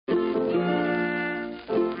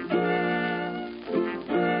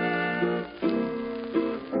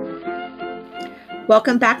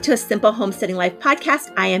Welcome back to a Simple Homesteading Life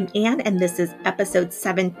podcast. I am Anne, and this is episode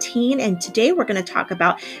 17. And today we're going to talk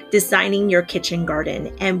about designing your kitchen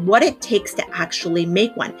garden and what it takes to actually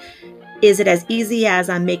make one. Is it as easy as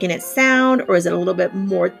I'm making it sound, or is it a little bit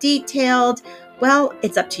more detailed? Well,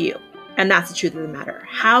 it's up to you. And that's the truth of the matter.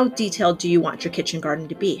 How detailed do you want your kitchen garden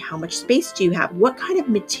to be? How much space do you have? What kind of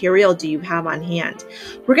material do you have on hand?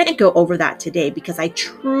 We're going to go over that today because I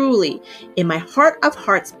truly, in my heart of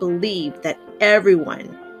hearts, believe that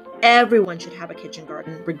everyone should have a kitchen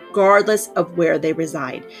garden, regardless of where they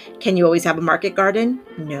reside. Can you always have a market garden?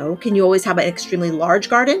 No. Can you always have an extremely large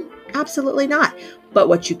garden? Absolutely not. But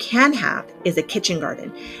what you can have is a kitchen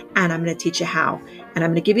garden, and I'm going to teach you how. And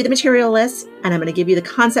I'm going to give you the material list, and I'm going to give you the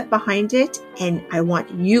concept behind it. And I want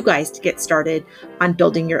you guys to get started on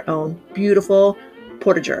building your own beautiful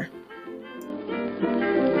portager.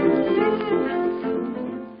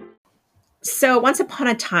 So once upon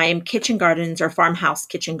a time, kitchen gardens or farmhouse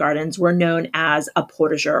kitchen gardens were known as a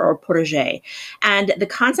portager or potager. And the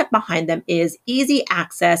concept behind them is easy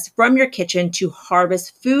access from your kitchen to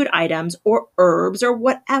harvest food items or herbs or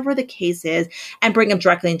whatever the case is and bring them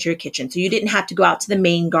directly into your kitchen. So you didn't have to go out to the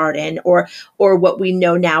main garden or what we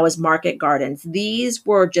know now as market gardens. These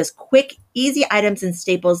were just quick, easy items and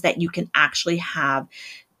staples that you can actually have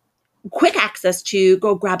quick access to.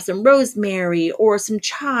 Go grab some rosemary or some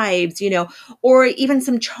chives, or even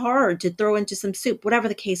some chard to throw into some soup, whatever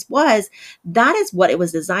the case was. That is what it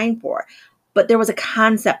was designed for. But there was a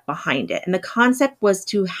concept behind it. And the concept was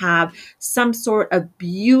to have some sort of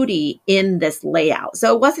beauty in this layout.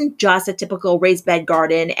 So it wasn't just a typical raised bed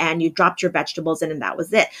garden and you dropped your vegetables in and that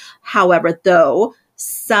was it. However, though,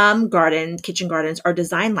 some kitchen gardens are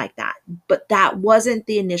designed like that. But that wasn't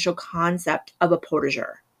the initial concept of a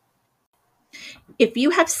potager. If you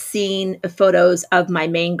have seen photos of my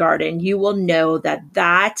main garden, you will know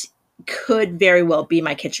that could very well be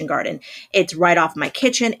my kitchen garden. It's right off my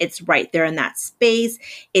kitchen. It's right there in that space.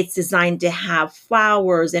 It's designed to have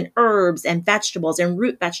flowers and herbs and vegetables and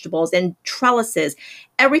root vegetables and trellises,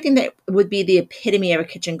 everything that would be the epitome of a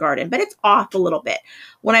kitchen garden, but it's off a little bit.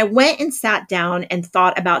 When I went and sat down and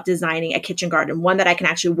thought about designing a kitchen garden, one that I can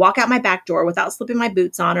actually walk out my back door without slipping my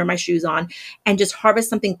boots on or my shoes on and just harvest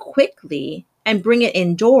something quickly and bring it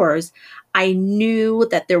indoors, I knew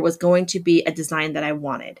that there was going to be a design that I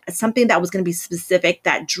wanted, something that was going to be specific,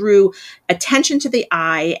 that drew attention to the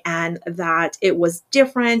eye and that it was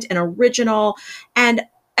different and original. And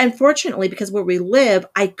unfortunately, because where we live,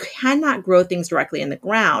 I cannot grow things directly in the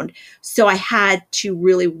ground. So I had to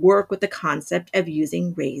really work with the concept of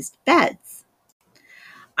using raised beds.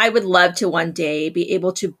 I would love to one day be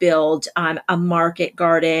able to build a market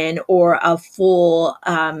garden or a full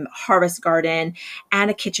harvest garden and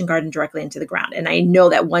a kitchen garden directly into the ground. And I know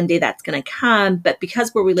that one day that's going to come, but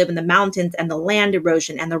because where we live in the mountains and the land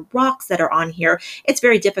erosion and the rocks that are on here, it's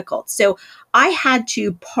very difficult. So I had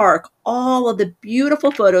to park all of the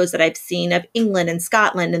beautiful photos that I've seen of England and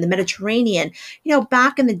Scotland and the Mediterranean,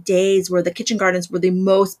 back in the days where the kitchen gardens were the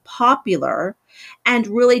most popular, and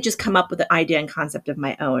really just come up with an idea and concept of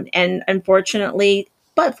my own. And fortunately,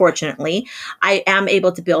 I am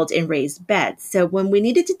able to build in raised beds. So when we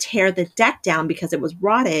needed to tear the deck down because it was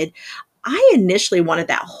rotted, I initially wanted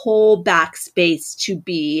that whole back space to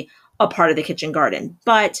be a part of the kitchen garden.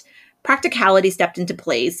 But practicality stepped into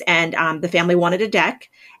place and the family wanted a deck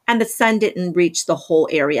and the sun didn't reach the whole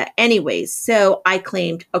area anyways. So I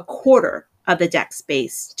claimed a quarter of the deck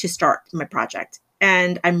space to start my project.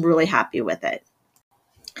 And I'm really happy with it.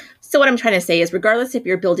 So what I'm trying to say is, regardless if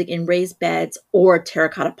you're building in raised beds or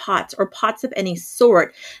terracotta pots or pots of any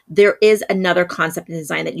sort, there is another concept and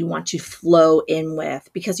design that you want to flow in with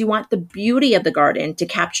because you want the beauty of the garden to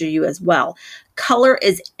capture you as well. Color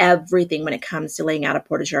is everything when it comes to laying out a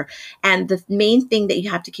portager. And the main thing that you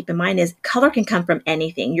have to keep in mind is color can come from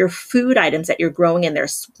anything. Your food items that you're growing in there.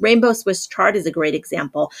 Rainbow Swiss chard is a great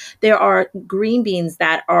example. There are green beans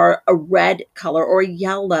that are a red color or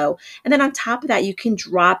yellow. And then on top of that, you can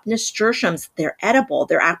drop nasturtiums. They're edible.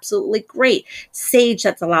 They're absolutely great. Sage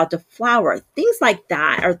that's allowed to flower. Things like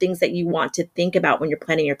that are things that you want to think about when you're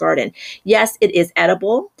planting your garden. Yes, it is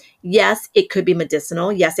edible. Yes, it could be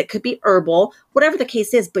medicinal. Yes, it could be herbal, whatever the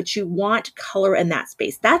case is, but you want color in that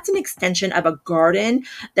space. That's an extension of a garden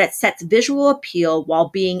that sets visual appeal while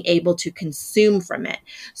being able to consume from it.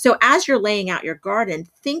 So as you're laying out your garden,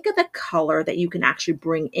 think of the color that you can actually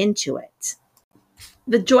bring into it.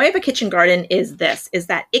 The joy of a kitchen garden is this, is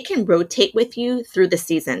that it can rotate with you through the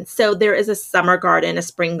season. So there is a summer garden, a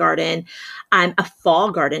spring garden, a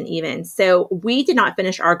fall garden even. So we did not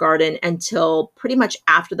finish our garden until pretty much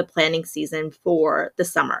after the planting season for the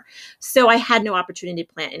summer. So I had no opportunity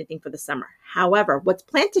to plant anything for the summer. However, what's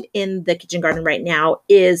planted in the kitchen garden right now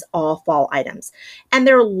is all fall items. And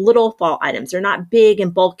they're little fall items. They're not big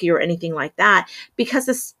and bulky or anything like that because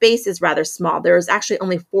the space is rather small. There's actually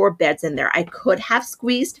only 4 beds in there. I could have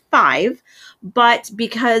squeezed 5, but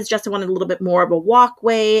because Justin wanted a little bit more of a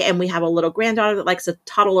walkway and we have a little granddaughter that likes to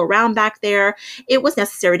toddle around back there, it was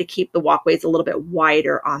necessary to keep the walkways a little bit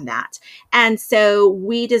wider on that. And so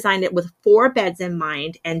we designed it with 4 beds in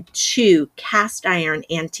mind and 2 cast iron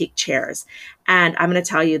antique chairs. And I'm going to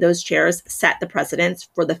tell you, those chairs set the precedence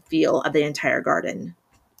for the feel of the entire garden.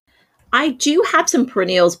 I do have some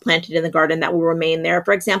perennials planted in the garden that will remain there.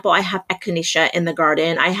 For example, I have echinacea in the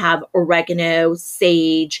garden. I have oregano,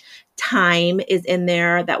 sage, thyme is in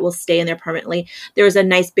there that will stay in there permanently. There's a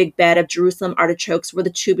nice big bed of Jerusalem artichokes where the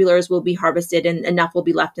tubulars will be harvested and enough will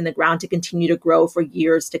be left in the ground to continue to grow for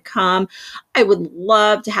years to come. I would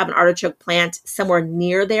love to have an artichoke plant somewhere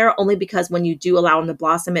near there, only because when you do allow them to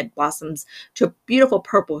blossom, it blossoms to a beautiful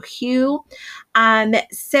purple hue.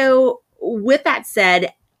 So with that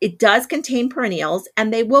said, it does contain perennials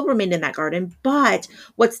and they will remain in that garden. But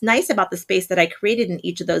what's nice about the space that I created in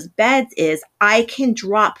each of those beds is I can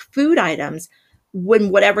drop food items when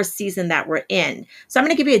whatever season that we're in. So I'm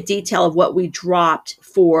going to give you a detail of what we dropped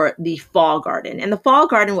for the fall garden. And the fall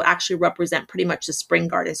garden will actually represent pretty much the spring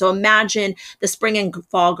garden. So imagine the spring and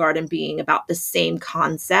fall garden being about the same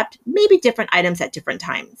concept, maybe different items at different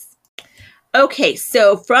times. Okay,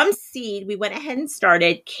 so from seed, we went ahead and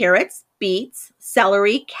started carrots, beets,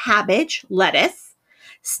 celery, cabbage, lettuce,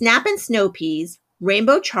 snap and snow peas,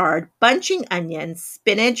 rainbow chard, bunching onions,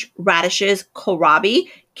 spinach, radishes, kohlrabi,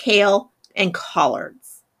 kale, and collards.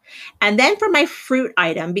 And then for my fruit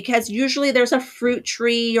item, because usually there's a fruit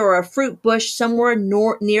tree or a fruit bush somewhere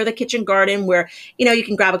near the kitchen garden where, you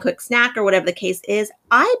can grab a quick snack or whatever the case is,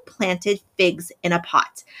 I planted figs in a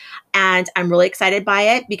pot. And I'm really excited by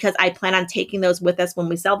it because I plan on taking those with us when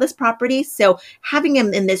we sell this property. So having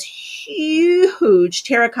them in this huge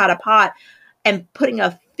terracotta pot and putting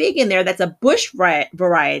a fig in there that's a bush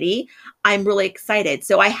variety, I'm really excited.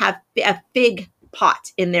 So I have a fig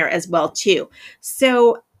pot in there as well too.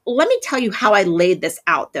 So let me tell you how I laid this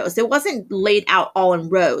out though. So it wasn't laid out all in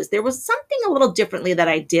rows. There was something a little differently that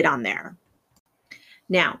I did on there.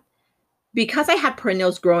 Now, because I had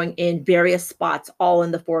perennials growing in various spots, all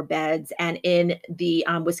in the 4 beds and in the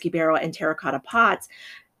whiskey barrel and terracotta pots,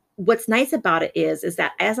 what's nice about it is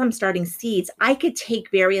that as I'm starting seeds, I could take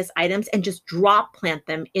various items and just drop plant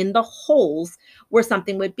them in the holes where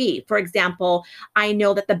something would be. For example, I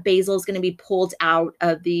know that the basil is going to be pulled out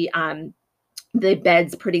of the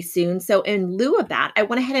beds pretty soon. So in lieu of that, I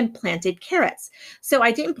went ahead and planted carrots. So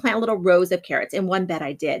I didn't plant little rows of carrots. In one bed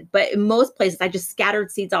I did, but in most places I just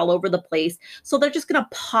scattered seeds all over the place. So they're just going to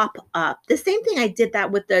pop up. The same thing, I did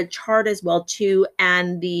that with the chard as well too,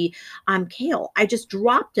 and the kale. I just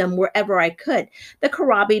dropped them wherever I could. The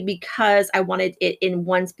kohlrabi, because I wanted it in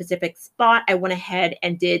one specific spot, I went ahead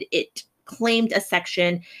and did it, claimed a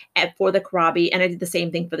section for the kohlrabi, and I did the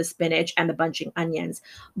same thing for the spinach and the bunching onions.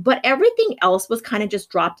 But everything else was kind of just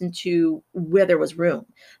dropped into where there was room.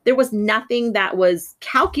 There was nothing that was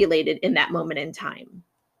calculated in that moment in time.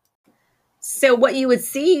 So what you would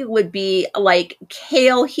see would be like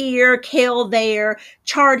kale here, kale there,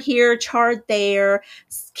 chard here, chard there,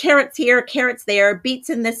 carrots here, carrots there, beets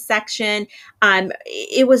in this section.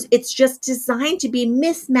 It's just designed to be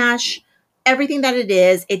mismatch everything that it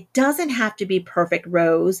is. It doesn't have to be perfect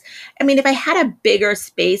rows. I mean, if I had a bigger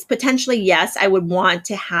space, potentially, yes, I would want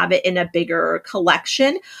to have it in a bigger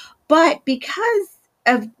collection. But because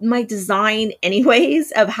of my design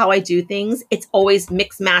anyways, of how I do things, it's always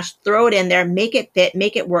mix mash, throw it in there, make it fit,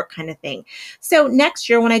 make it work kind of thing. So next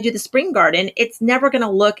year when I do the spring garden, it's never going to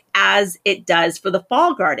look as it does for the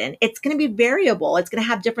fall garden. It's going to be variable. It's going to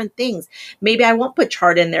have different things. Maybe I won't put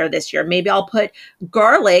chard in there this year. Maybe I'll put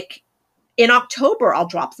garlic. In October, I'll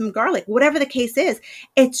drop some garlic, whatever the case is.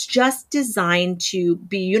 It's just designed to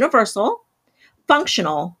be universal,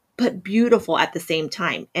 functional, but beautiful at the same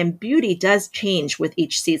time. And beauty does change with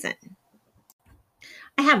each season.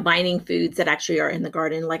 I have vining foods that actually are in the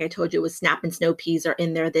garden. Like I told you, with snap and snow peas are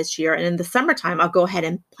in there this year. And in the summertime, I'll go ahead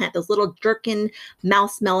and plant those little gherkin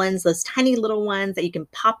mouse melons, those tiny little ones that you can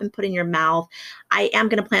pop and put in your mouth. I am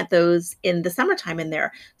going to plant those in the summertime in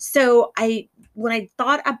there. So when I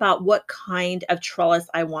thought about what kind of trellis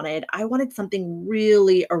I wanted something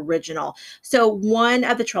really original. So one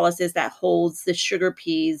of the trellises that holds the sugar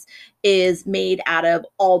peas is made out of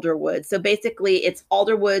alder wood. So basically it's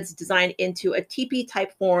alder woods designed into a teepee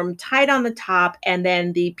type form, tied on the top, and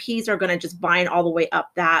then the peas are going to just vine all the way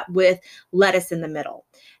up that with lettuce in the middle.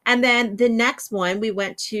 And then the next one, we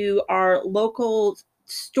went to our local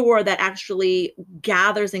store that actually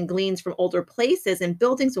gathers and gleans from older places and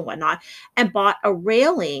buildings and whatnot, and bought a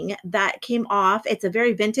railing that came off. It's a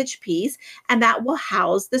very vintage piece, and that will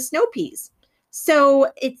house the snow peas.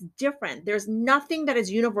 So it's different. There's nothing that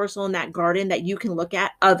is universal in that garden that you can look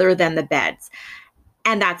at other than the beds.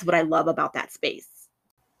 And that's what I love about that space.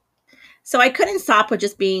 So I couldn't stop with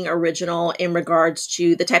just being original in regards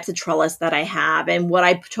to the types of trellis that I have and what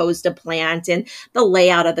I chose to plant and the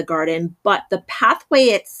layout of the garden. But the pathway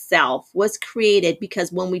itself was created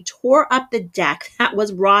because when we tore up the deck that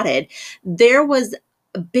was rotted, there was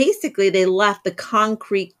basically they left the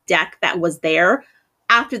concrete deck that was there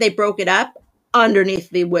after they broke it up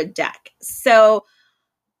underneath the wood deck. So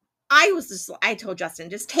I told Justin,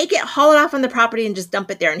 just take it, haul it off on the property and just dump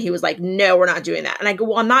it there. And he was like, no, we're not doing that. And I go,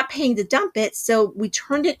 well, I'm not paying to dump it. So we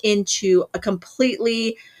turned it into a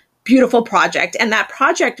completely beautiful project. And that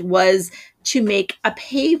project was to make a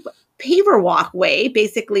paver walkway,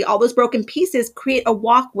 basically all those broken pieces create a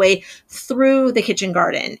walkway through the kitchen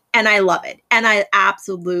garden. And I love it. And I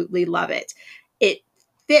absolutely love it. It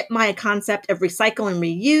fit my concept of recycle and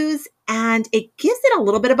reuse, and it gives it a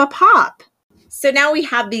little bit of a pop. So now we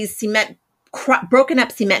have these broken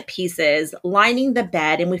up cement pieces lining the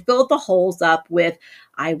bed, and we filled the holes up with,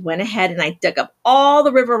 I went ahead and I dug up all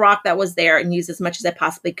the river rock that was there and used as much as I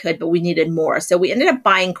possibly could, but we needed more. So we ended up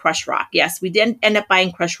buying crushed rock. Yes, we did end up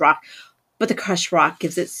buying crushed rock, but the crushed rock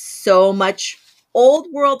gives it so much old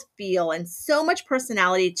world feel and so much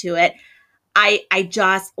personality to it. I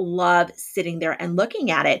just love sitting there and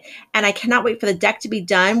looking at it. And I cannot wait for the deck to be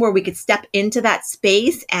done where we could step into that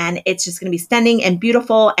space and it's just going to be stunning and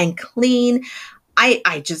beautiful and clean. I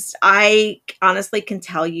honestly can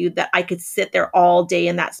tell you that I could sit there all day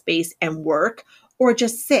in that space and work, or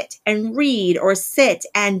just sit and read, or sit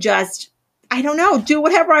and just, I don't know, do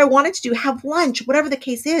whatever I wanted to do, have lunch, whatever the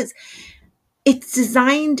case is. It's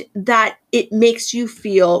designed that it makes you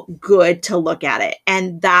feel good to look at it.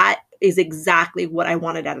 And that is exactly what I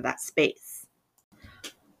wanted out of that space.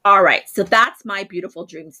 All right, so that's my beautiful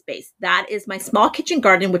dream space. That is my small kitchen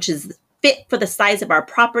garden, which is fit for the size of our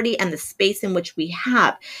property and the space in which we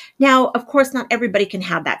have. Now, of course, not everybody can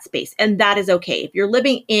have that space, and that is okay. If you're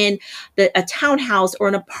living in a townhouse or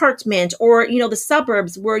an apartment or, the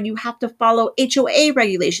suburbs where you have to follow HOA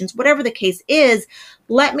regulations, whatever the case is,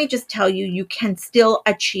 let me just tell you, you can still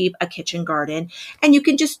achieve a kitchen garden, and you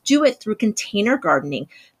can just do it through container gardening.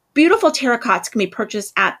 Beautiful terracottas can be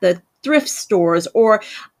purchased at the thrift stores or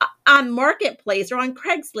on Marketplace or on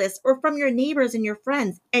Craigslist or from your neighbors and your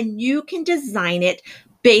friends, and you can design it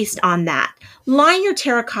based on that. Line your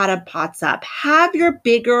terracotta pots up. Have your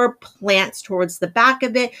bigger plants towards the back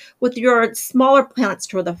of it with your smaller plants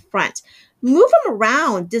toward the front. Move them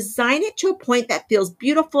around. Design it to a point that feels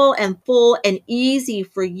beautiful and full and easy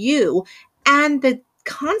for you and the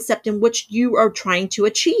concept in which you are trying to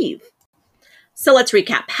achieve. So let's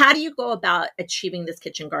recap. How do you go about achieving this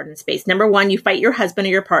kitchen garden space? Number one, you fight your husband or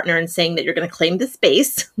your partner and saying that you're going to claim the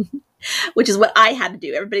space, which is what I had to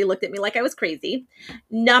do. Everybody looked at me like I was crazy.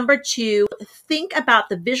 Number two, think about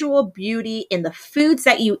the visual beauty in the foods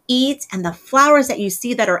that you eat and the flowers that you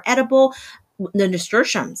see that are edible. The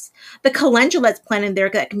nasturtiums, the calendula that's planted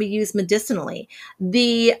there that can be used medicinally.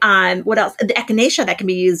 The what else? The echinacea that can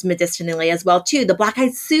be used medicinally as well too. The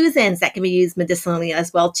black-eyed Susans that can be used medicinally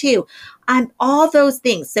as well too. All those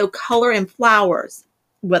things. So color and flowers,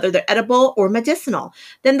 whether they're edible or medicinal.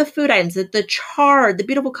 Then the food items, the chard, the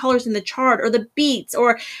beautiful colors in the chard, or the beets,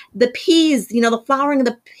 or the peas. The flowering of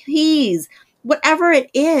the peas. Whatever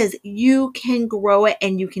it is, you can grow it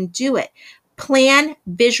and you can do it. Plan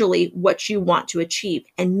visually what you want to achieve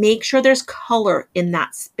and make sure there's color in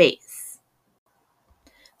that space.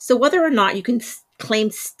 So whether or not you can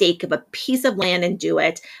claim stake of a piece of land and do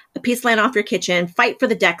it, a piece of land off your kitchen, fight for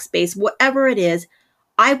the deck space, whatever it is,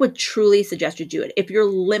 I would truly suggest you do it. If you're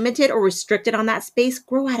limited or restricted on that space,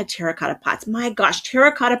 grow out of terracotta pots. My gosh,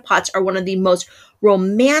 terracotta pots are one of the most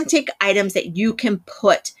romantic items that you can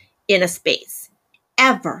put in a space.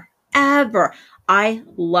 Ever. I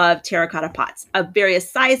love terracotta pots of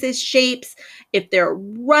various sizes, shapes. If they're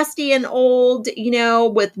rusty and old,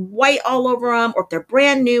 with white all over them, or if they're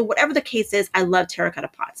brand new, whatever the case is, I love terracotta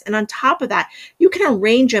pots. And on top of that, you can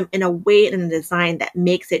arrange them in a way and a design that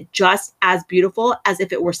makes it just as beautiful as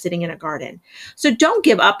if it were sitting in a garden. So don't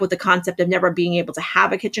give up with the concept of never being able to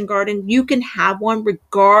have a kitchen garden. You can have one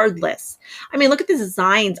regardless. I mean, look at the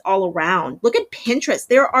designs all around. Look at Pinterest.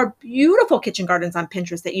 There are beautiful kitchen gardens on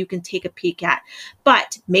Pinterest that you can take a peek at.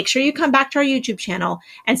 But make sure you come back to our YouTube channel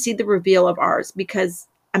and see the reveal of ours, because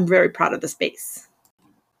I'm very proud of the space.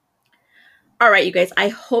 All right, you guys, I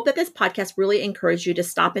hope that this podcast really encouraged you to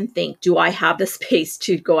stop and think, do I have the space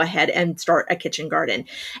to go ahead and start a kitchen garden?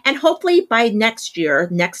 And hopefully by next year,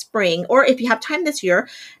 next spring, or if you have time this year,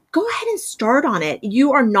 go ahead and start on it.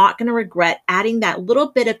 You are not going to regret adding that little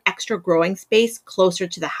bit of extra growing space closer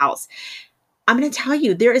to the house. I'm going to tell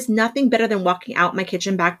you, there is nothing better than walking out my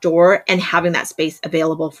kitchen back door and having that space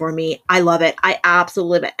available for me. I love it. I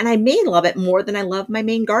absolutely love it. And I may love it more than I love my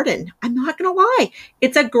main garden. I'm not going to lie.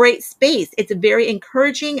 It's a great space. It's very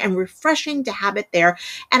encouraging and refreshing to have it there.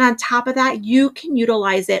 And on top of that, you can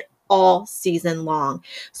utilize it all season long.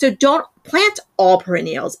 So don't plant all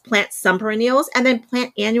perennials, plant some perennials, and then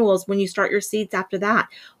plant annuals when you start your seeds after that.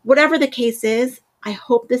 Whatever the case is, I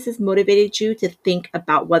hope this has motivated you to think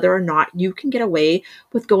about whether or not you can get away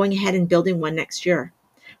with going ahead and building one next year.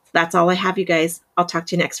 So that's all I have, you guys. I'll talk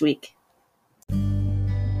to you next week.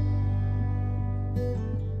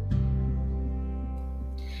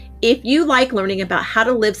 If you like learning about how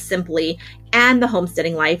to live simply and the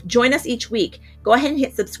homesteading life, join us each week. Go ahead and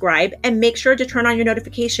hit subscribe and make sure to turn on your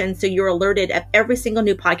notifications so you're alerted of every single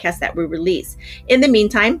new podcast that we release. In the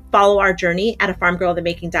meantime, follow our journey at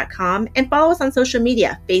afarmgirlinthemaking.com and follow us on social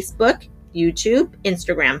media, Facebook, YouTube,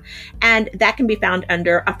 Instagram, and that can be found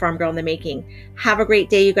under A Farm Girl in the Making. Have a great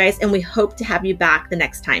day, you guys, and we hope to have you back the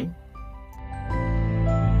next time.